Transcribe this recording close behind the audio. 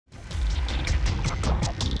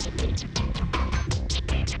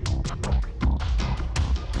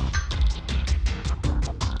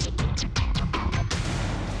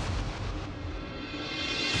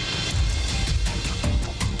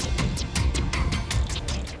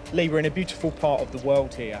Lee, we're in a beautiful part of the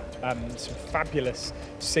world here, some fabulous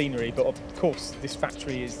scenery, but of course this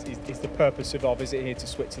factory is the purpose of our visit here to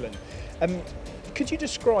Switzerland. Could you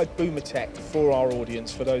describe Bumotec for our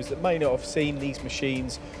audience, for those that may not have seen these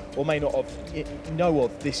machines or may not have know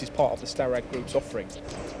of this as part of the Starrag Group's offering?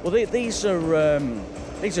 Well, these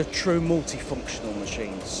are true multifunctional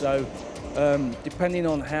machines. So depending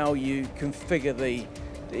on how you configure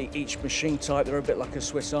each machine type, they're a bit like a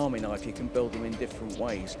Swiss Army knife. You can build them in different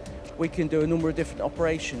ways. We can do a number of different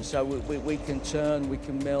operations. So we can turn, we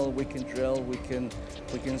can mill, we can drill, we can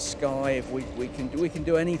skive, we can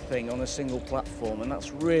do anything on a single platform, and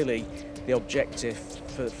that's really the objective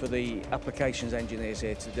for the applications engineers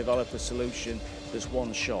here, to develop a solution that's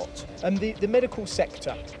one shot. And the medical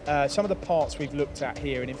sector, some of the parts we've looked at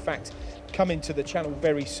here, and in fact coming to the channel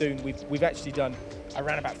very soon, we've actually done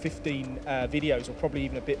around about 15 videos, or probably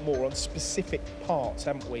even a bit more, on specific parts,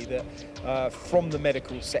 haven't we, that from the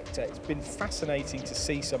medical sector. It's been fascinating to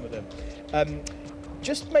see some of them.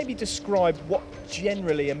 Just maybe describe what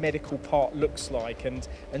generally a medical part looks like, and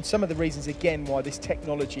some of the reasons again why this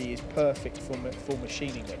technology is perfect for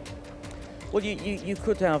machining them. Well, you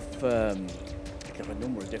could have a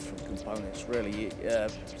number of different components really.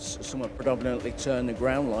 Some are predominantly turn the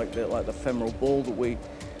ground, like the femoral ball that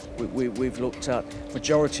we've looked at.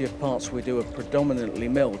 Majority of parts we do are predominantly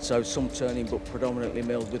milled, so some turning but predominantly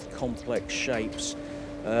milled with complex shapes.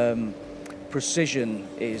 Precision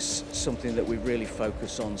is something that we really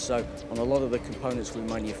focus on. So on a lot of the components we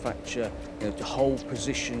manufacture, to hold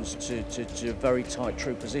positions to very tight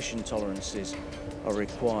true position tolerances are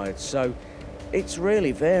required. So it's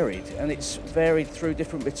really varied, and it's varied through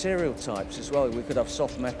different material types as well. We could have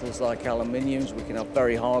soft metals like aluminiums, we can have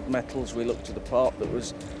very hard metals. We looked at the part that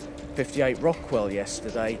was 58 Rockwell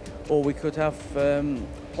yesterday, or we could have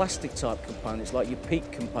plastic type components like your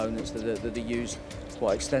PEEK components that are used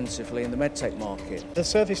quite extensively in the medtech market. The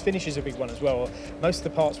surface finish is a big one as well. Most of the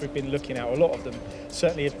parts we've been looking at, a lot of them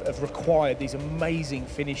certainly have required these amazing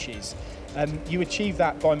finishes. You achieve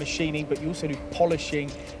that by machining, but you also do polishing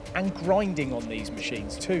and grinding on these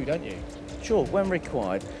machines too, don't you? Sure, when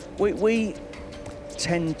required. We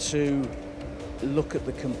tend to look at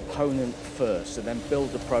the component first and then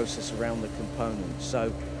build the process around the component.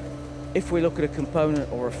 So if we look at a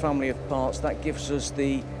component or a family of parts, that gives us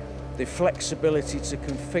the flexibility to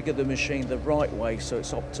configure the machine the right way so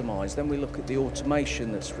it's optimized. Then we look at the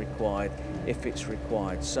automation that's required, if it's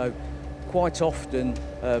required. So quite often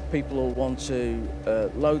people will want to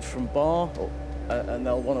load from bar, and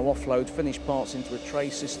they'll want to offload finished parts into a tray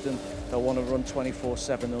system. They'll want to run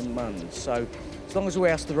 24/7 unmanned. So as long as we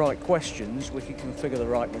ask the right questions, we can configure the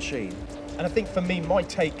right machine. And I think for me, my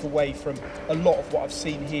takeaway from a lot of what I've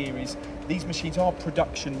seen here is these machines are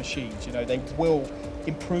production machines. They will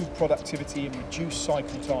improve productivity and reduce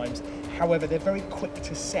cycle times. However, they're very quick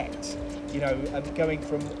to set. And going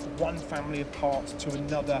from one family of parts to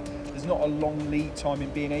another, there's not a long lead time in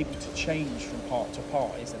being able to change from part to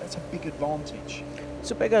part, is there? That's a big advantage.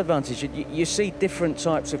 It's a big advantage. You see different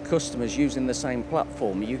types of customers using the same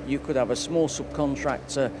platform. You could have a small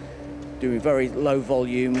subcontractor doing very low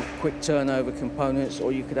volume, quick turnover components,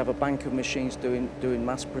 or you could have a bank of machines doing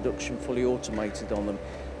mass production, fully automated on them.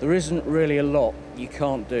 There isn't really a lot you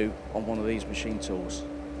can't do on one of these machine tools.